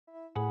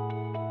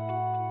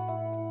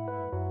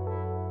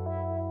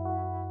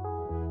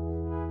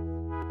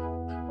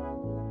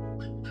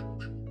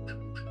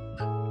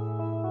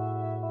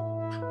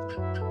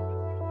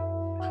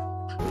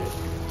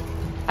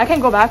I can't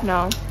go back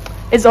now.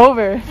 It's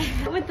over.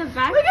 With the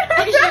back. Oh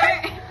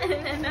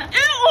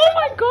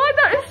my god,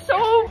 that is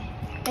so.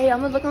 Hey,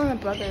 I'm gonna look on my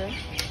brother.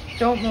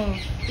 Don't move.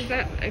 Is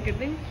that a good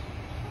thing?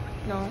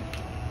 No.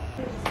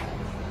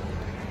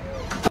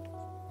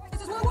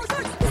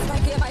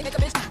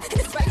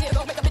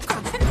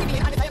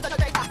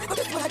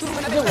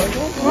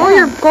 Oh,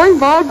 you're going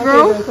bald,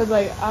 bro. Because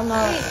like I'm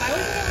not.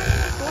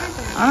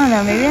 I don't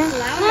know, maybe.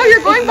 Oh,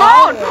 you're going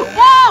bald.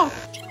 Whoa!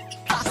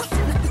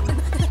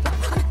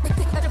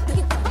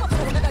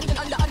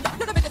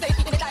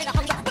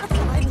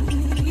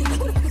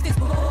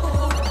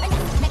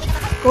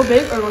 Go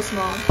big or go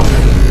small?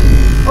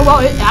 Oh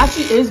wow, it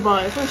actually is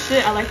bald. Oh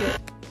shit, I like it.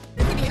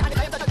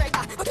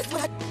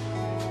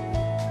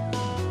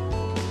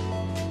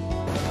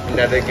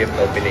 Another gift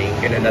opening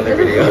in another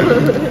video.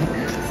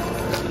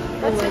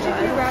 That's such a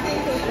cute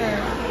wrapping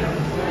paper.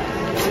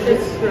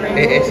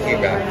 It's cute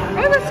wrap.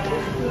 Oh, that's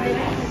cute.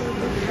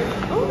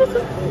 Oh, that's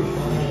so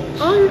cute.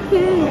 Oh, you're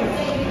kidding.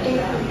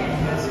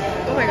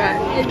 Oh my god.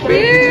 It's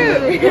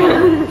cute.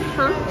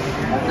 Huh?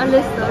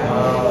 Alyssa.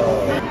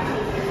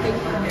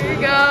 Here you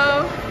go.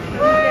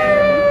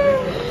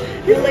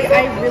 You're like,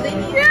 I really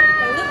need to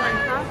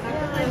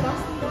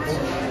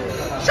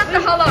shut the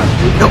hell up.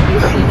 Did you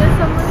see this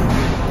somewhere?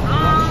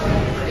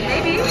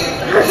 Maybe.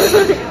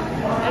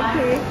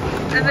 Okay.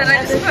 And then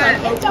I just put.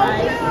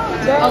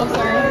 Oh,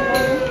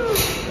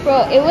 sorry. Bro,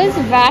 it was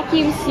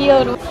vacuum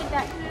sealed.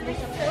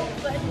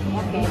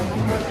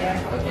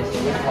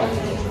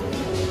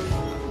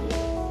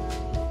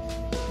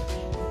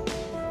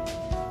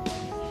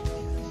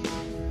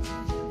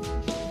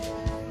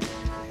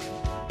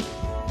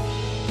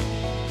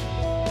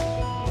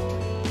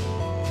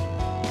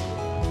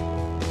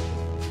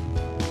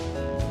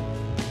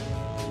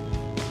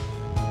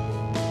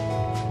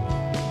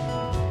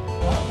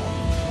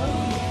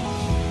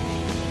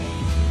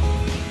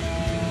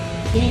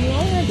 Chị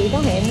nói chị có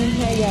hẹn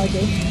 2 giờ chị.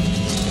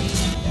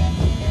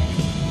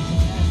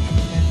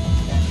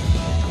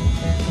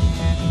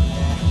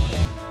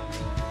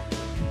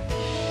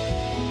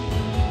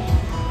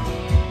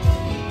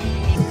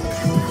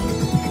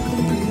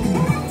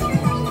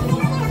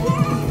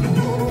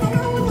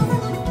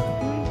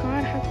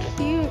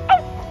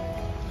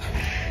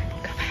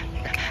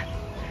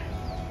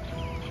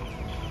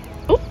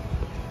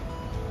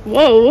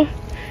 Whoa.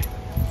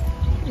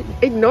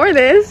 Ignore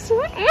this.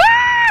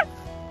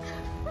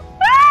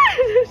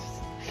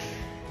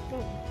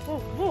 Whoa,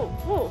 whoa,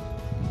 whoa.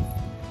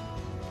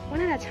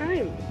 One at a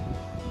time.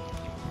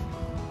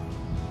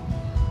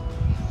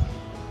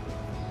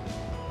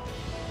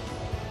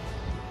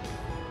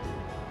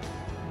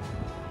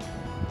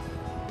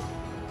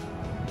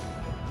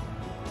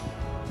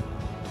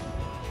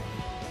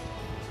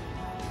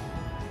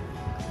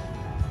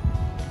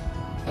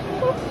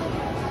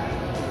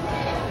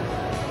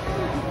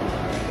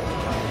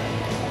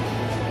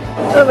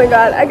 Oh my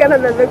god, I got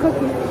another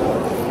cookie.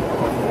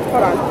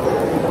 Hold on.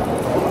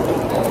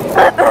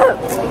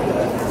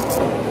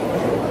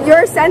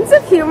 Your sense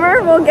of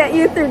humor will get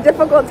you through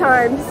difficult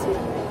times.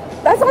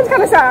 That sounds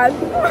kind of sad.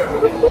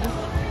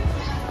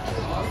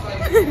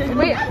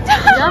 Wait. I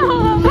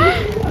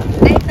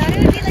thought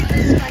it would be like the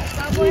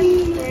SpongeBob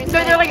one. So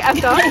they're like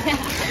effed up?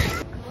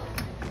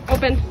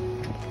 Open.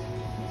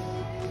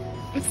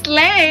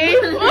 Slay!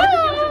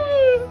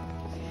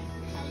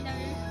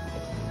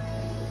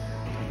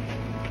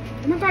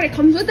 Oh my god, it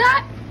comes with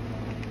that?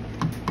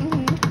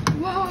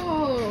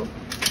 Whoa!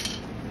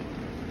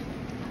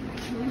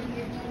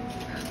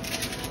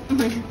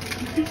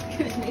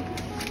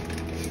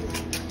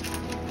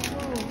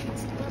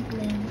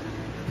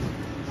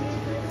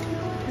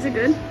 Is it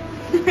good?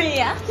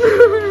 Yeah.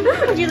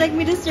 Would you like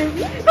me to serve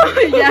you?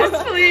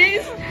 Yes,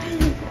 please.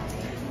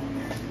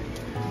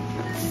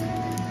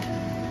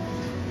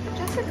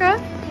 Jessica,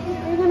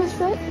 are you gonna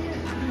sit?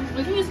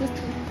 We can use this too.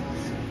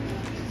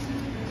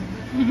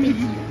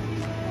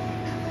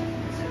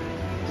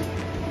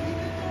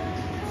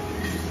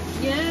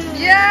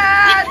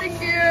 Yeah,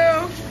 thank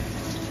you.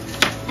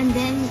 And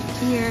then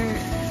your.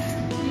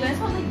 You guys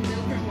want like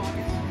milk or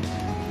water?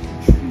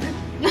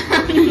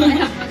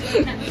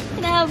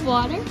 Can I have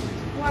water?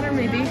 Water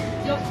maybe.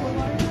 You want cold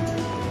water?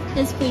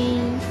 Yes,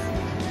 please.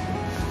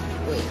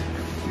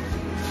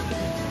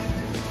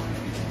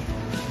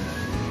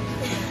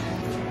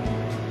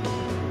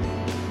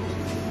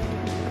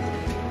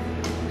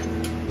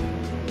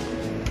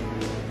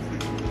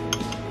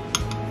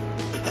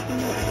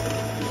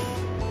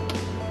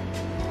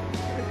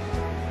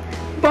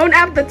 Bon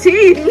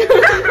appetit.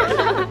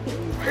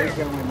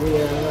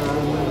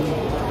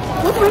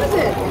 What time is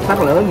it? Tắt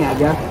lửa ở nhà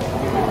chưa?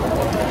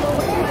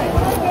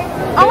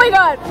 Oh my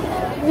god,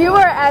 you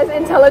are as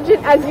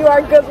intelligent as you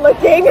are good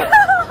looking.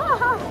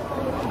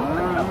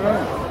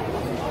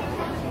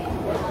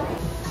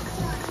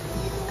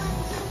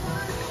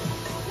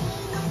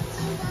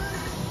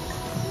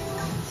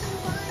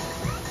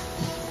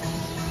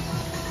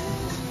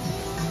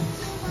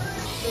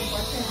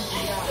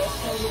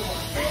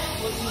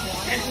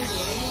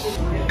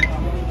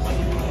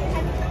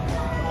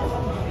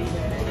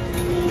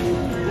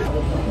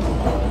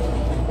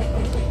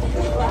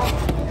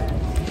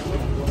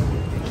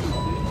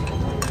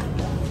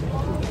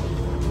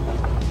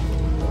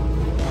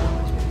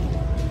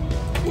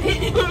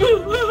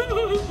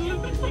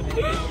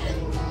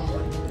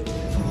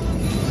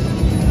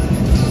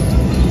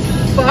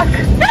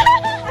 stuck.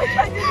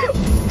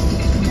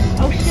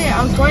 Oh shit,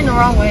 I was going the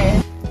wrong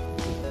way.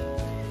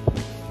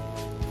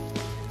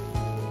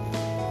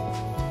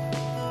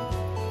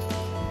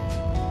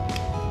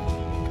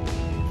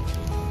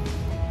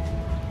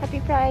 Happy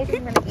Pride,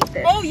 I'm gonna eat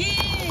this. Oh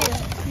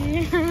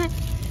yeah!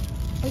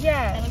 Oh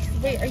yeah.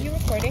 Wait, are you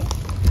recording?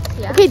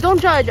 Yeah. Okay, don't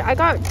judge. I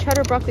got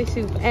cheddar broccoli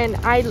soup and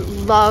I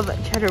love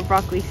cheddar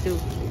broccoli soup.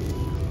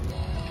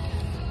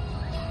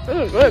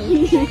 Oh, good.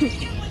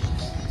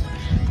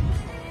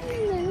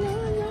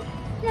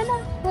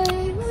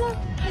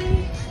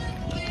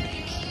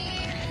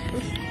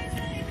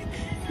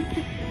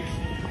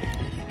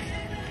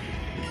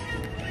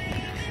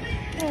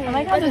 I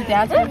like how this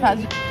dance move has.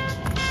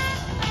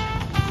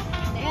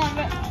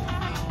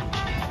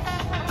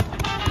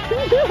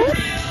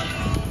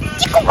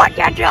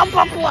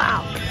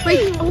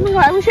 Wait, oh my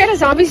god, I wish I had a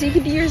zombie so you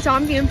could do your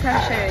zombie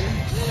impression.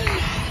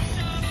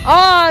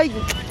 Oh,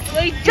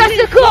 wait,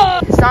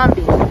 Jessica!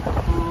 Zombie.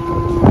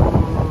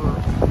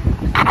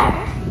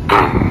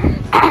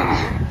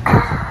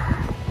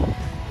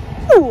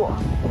 Ooh.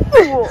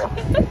 Ooh.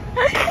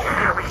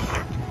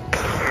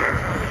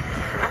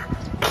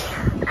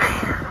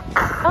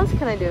 What else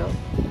can I do?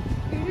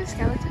 Can you do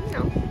skeleton?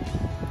 No.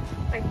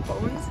 Like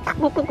bones?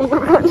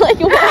 Like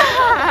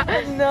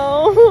what? No.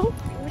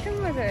 Which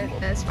one was it?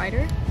 The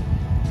spider?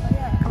 Oh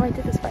yeah. Oh, I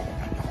did the spider.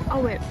 Oh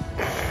wait.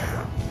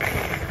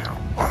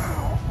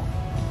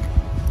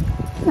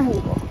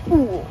 Ooh.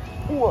 Ooh.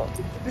 Ooh.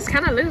 This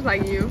kind of looks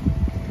like you.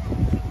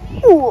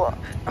 Ooh.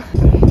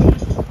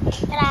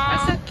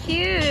 That's so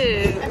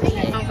cute.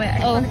 Oh wait,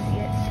 I want to see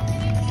it.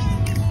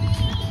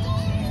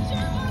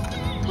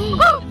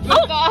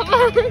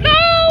 Oh no!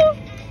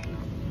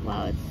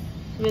 Wow, it's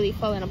really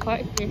falling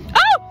apart here.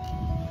 Oh!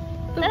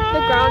 The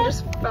ground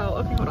just fell.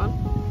 Okay, hold on.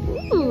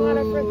 Ooh. God, I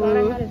forgot I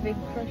had a big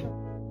crush on.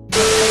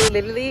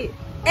 Literally.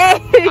 Hey!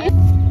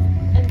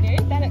 I'm very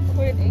bad at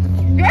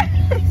coordination.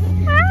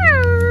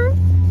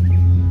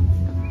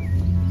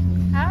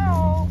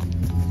 Ow!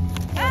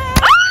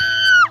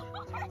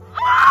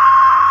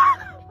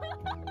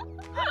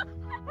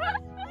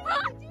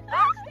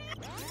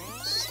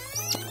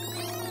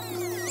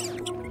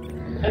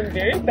 I'm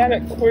very bad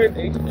at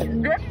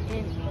coordination.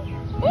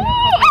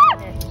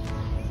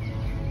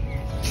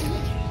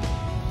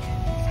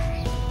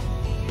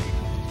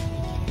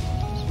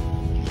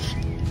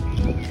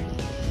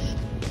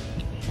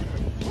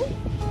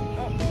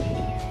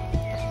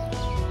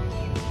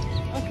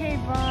 Okay,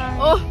 bye.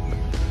 Oh.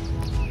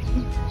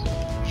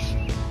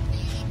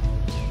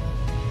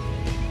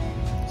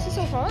 This is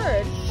so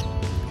hard.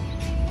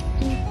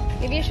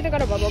 Maybe I should have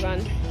got a bubble gun.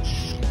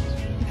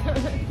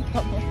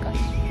 Bubble gun.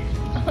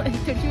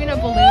 Did you mean a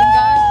balloon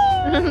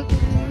gun?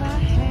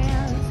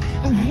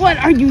 What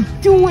are you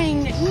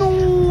doing?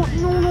 No,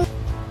 no, no.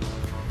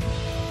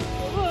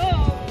 Whoa.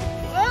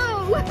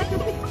 Whoa.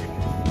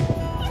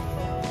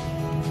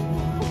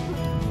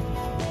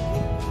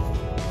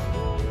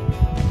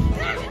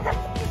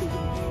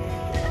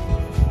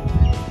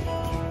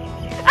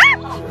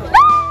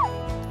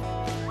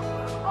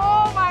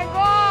 Oh my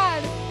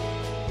god.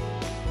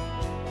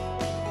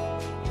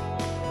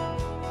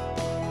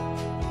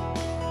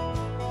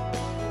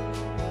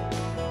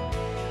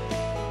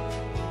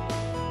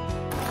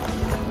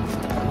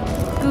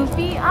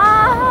 Goofy,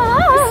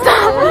 stop!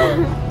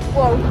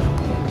 Whoa.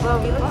 Whoa,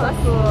 we look so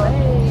cool.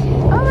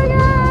 Oh my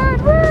god!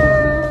 Woo!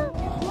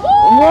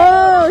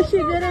 Whoa, she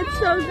did it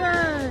so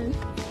good!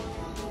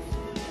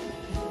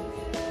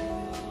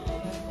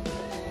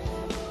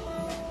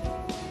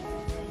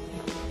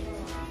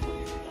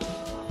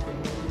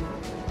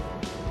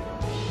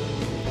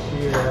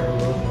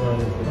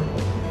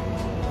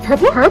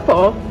 Purple?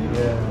 Purple?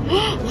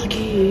 Yeah.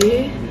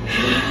 Lucky.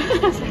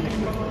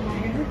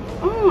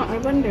 Oh, I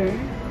wonder.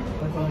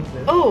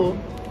 Oh.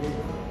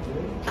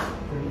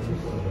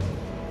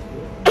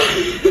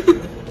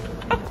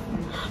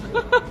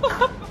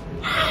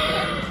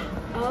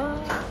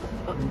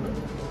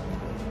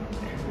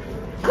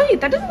 Wait,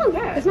 that doesn't look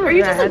bad. It's not or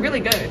you just look really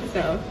good,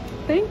 so.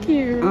 Thank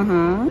you.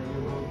 Uh-huh.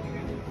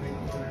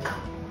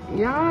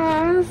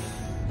 Yes.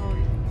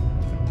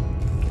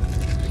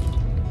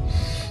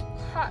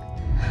 Hot.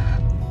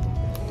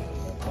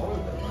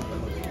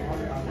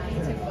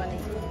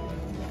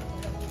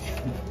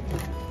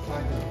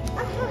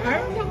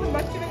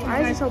 Why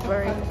is it so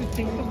blurry?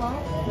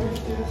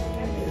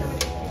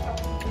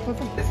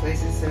 This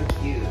place is so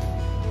cute.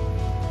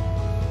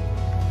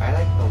 I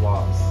like the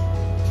walls.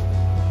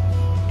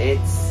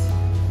 It's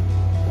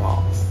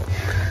walls.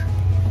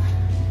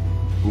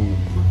 Boom.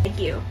 Thank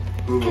you.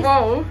 Boom.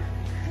 Whoa.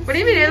 What do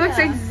you mean? It looks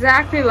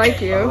exactly like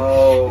you.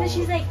 Oh.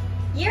 She's like,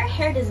 your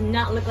hair does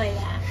not look like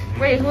that.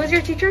 Wait, who was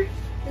your teacher?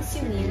 It's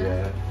Sunina.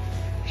 Yeah.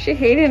 She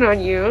hated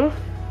on you.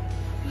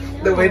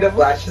 The way the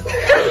flash is.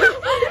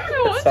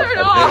 What's turn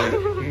off?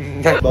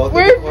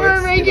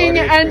 We're making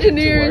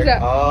engineers.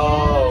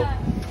 Oh.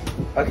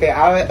 Okay, me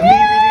reading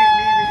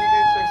the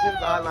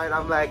instructions online.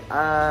 I'm like,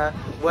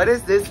 what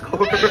is this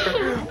for?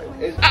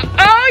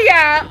 Oh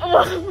yeah.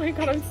 Oh my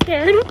god, I'm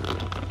scared.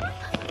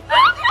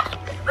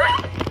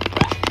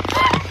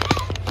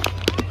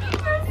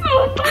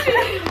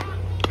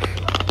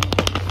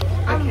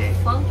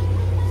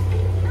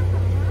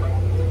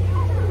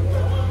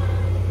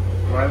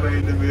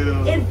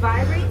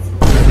 vibrates.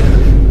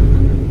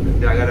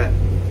 Dude, I gotta.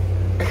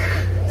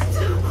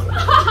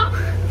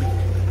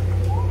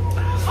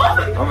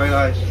 Oh my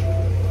gosh.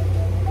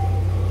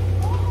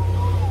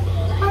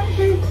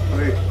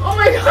 Wait, Oh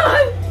my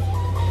god!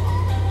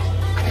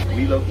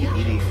 we low-key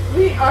eating.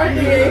 We are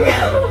eating.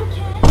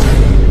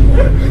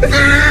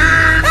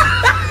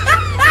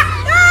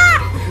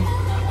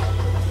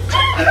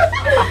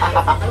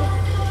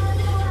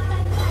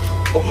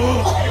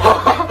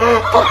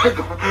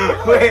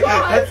 Wait,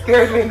 that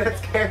scared me, that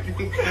scared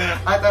me.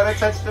 I thought I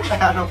touched the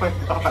fan, oh my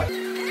god.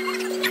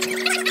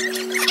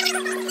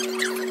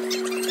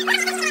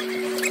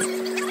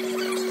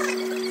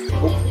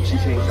 Oh, she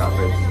changed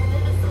outfits.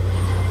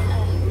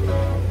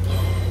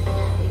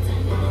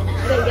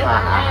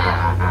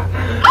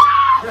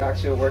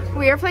 Actually work.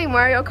 We are playing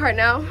Mario Kart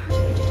now.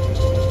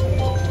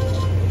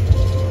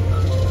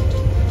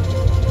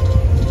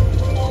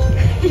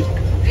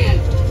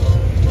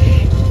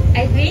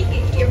 I think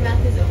your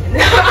mouth is open.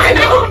 I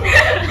know.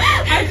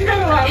 I just don't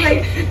know. I'm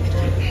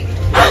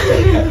like.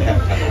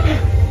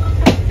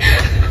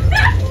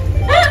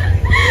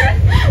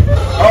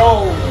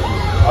 Oh!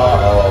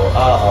 Uh-oh,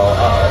 uh-oh,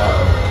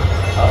 uh-oh.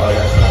 Uh-oh,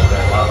 that's not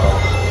good. Uh-oh.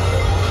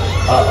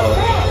 Uh-oh.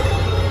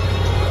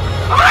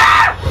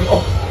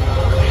 Oh!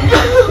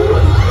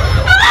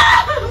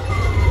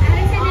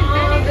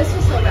 This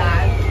was so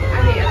bad. I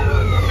mean,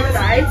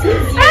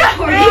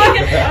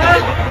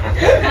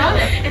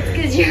 It's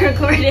because you're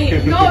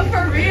recording. no,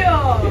 for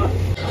real.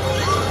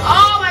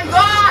 Oh my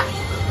god!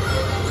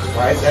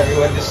 Why is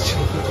everyone just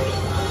chilling?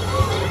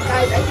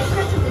 Guys, I just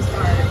had to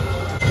restart.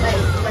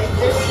 Like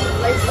there's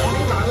like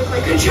something wrong with my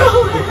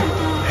controller.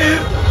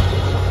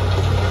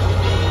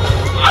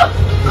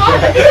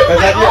 Was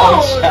that your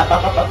own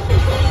shot?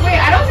 Wait,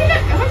 I don't think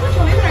am I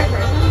controlling the right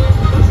person?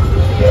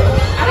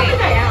 I don't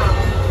think I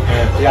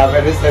am. Yeah,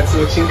 but it's that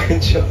switching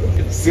control.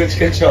 Switch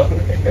control.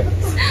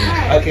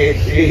 Okay,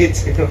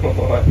 3, 2, 1.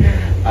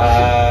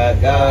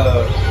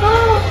 Go.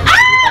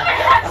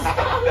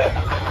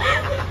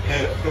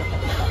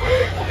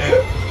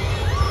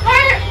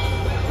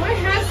 My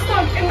hand's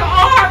stuck in the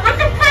arm. What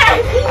the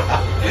frick?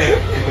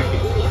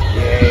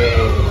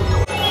 Yay.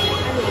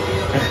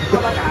 Oh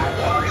my god.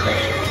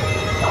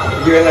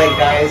 You're like,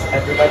 guys, I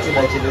forgot to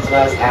mention this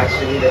was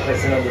actually the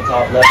person on the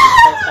top left.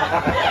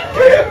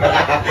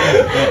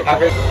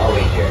 Oh,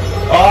 wait, here.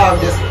 Oh, I'm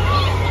just.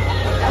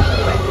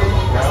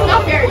 That's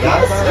not fair. You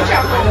That's just switch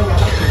out. not-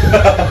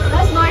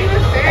 That's not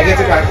even fair. I get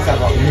to practice at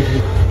home.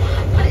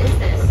 What is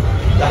this?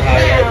 The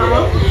highlight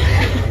reel.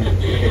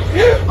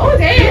 Oh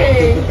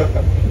dang!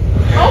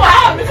 Oh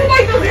wow, this is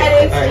like those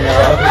edits. I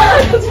know.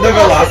 The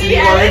velocity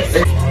edits.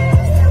 ones.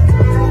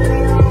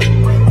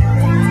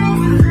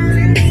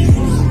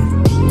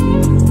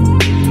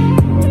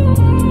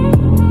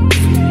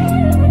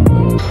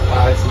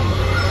 Wow, it's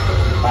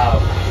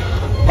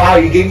wow. Wow,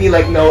 you gave me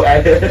like no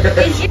edit.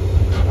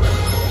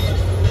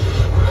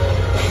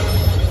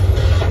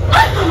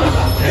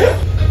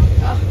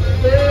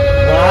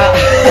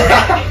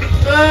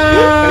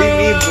 What do you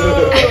mean,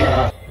 boo?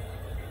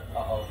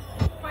 Uh-oh.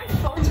 My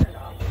phone turned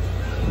off.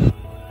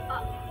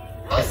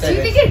 I Do said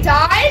you think it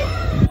died?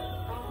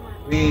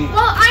 we.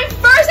 Well, I'm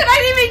first and I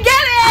didn't even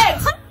get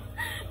it!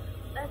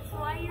 That's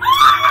why you.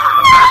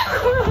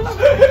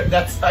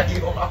 That's how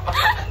you are.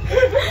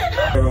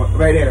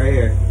 Right here, right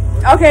here.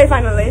 Okay,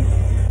 finally.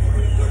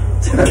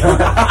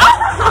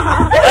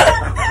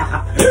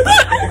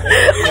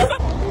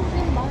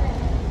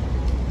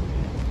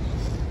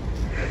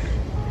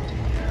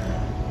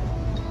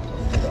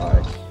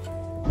 Gosh.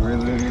 We're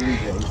literally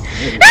gangsters.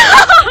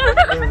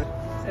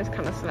 It's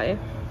kind of slay.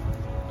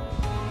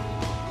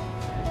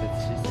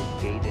 It's just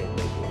like gated,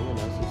 like no one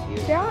else is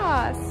here.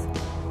 Yes.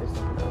 There's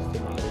someone else to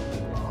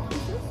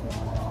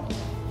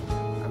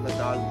I'm a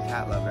dog and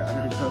cat lover, I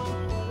don't know.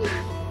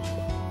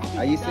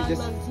 I used to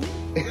just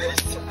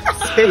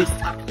say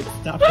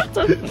stop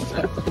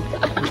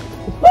it.